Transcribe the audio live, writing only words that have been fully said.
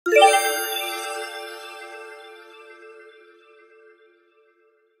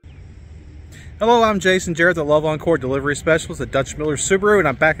Hello, I'm Jason Jarrett, the Love Encore Delivery Specialist at Dutch Miller Subaru, and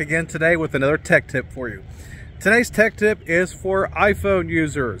I'm back again today with another tech tip for you. Today's tech tip is for iPhone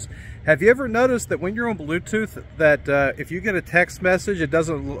users. Have you ever noticed that when you're on Bluetooth that if you get a text message, it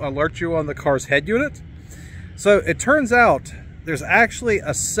doesn't alert you on the car's head unit? So it turns out there's actually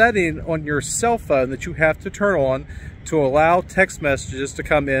a setting on your cell phone that you have to turn on to allow text messages to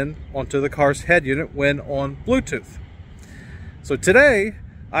come in onto the car's head unit when on Bluetooth. So today,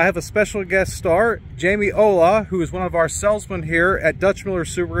 I have a special guest star, Jamie Ola, who is one of our salesmen here at Dutch Miller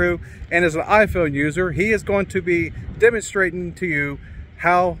Subaru and is an iPhone user. He is going to be demonstrating to you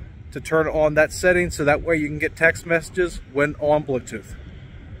how to turn on that setting so that way you can get text messages when on Bluetooth.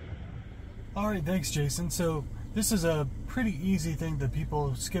 All right, thanks, Jason. So this is a pretty easy thing that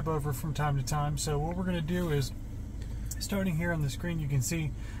people skip over from time to time. So what we're going to do is, starting here on the screen, you can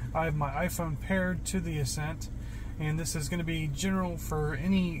see I have my iPhone paired to the Ascent. And this is going to be general for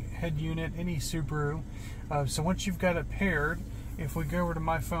any head unit, any Subaru. So once you've got it paired, if we go over to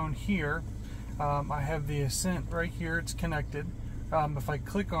my phone here, I have the Ascent right here, it's connected. If I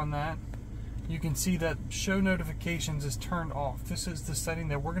click on that, you can see that show notifications is turned off. This is the setting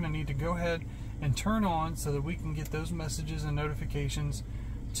that we're going to need to go ahead and turn on so that we can get those messages and notifications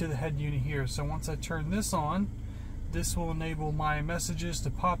to the head unit here. So once I turn this on, this will enable my messages to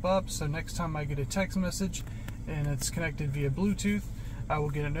pop up. So next time I get a text message and it's connected via Bluetooth, I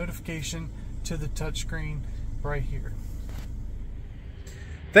will get a notification to the touchscreen right here.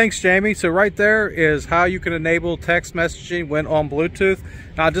 Thanks, Jamie. So right there is how you can enable text messaging when on Bluetooth.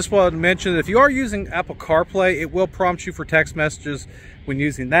 Now I just wanted to mention that if you are using Apple CarPlay, it will prompt you for text messages when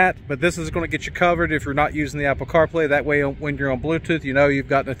using that, but this is going to get you covered if you're not using the Apple CarPlay. That way when you're on Bluetooth, you know you've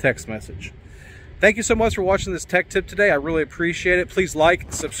gotten a text message. Thank you so much for watching this tech tip today. I really appreciate it. Please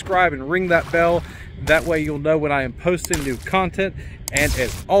like, subscribe, and ring that bell. That way you'll know when I am posting new content. And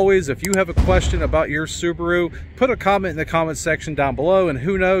as always, if you have a question about your Subaru, put a comment in the comment section down below, and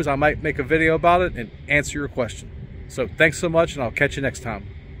who knows, I might make a video about it and answer your question. So thanks so much, and I'll catch you next time.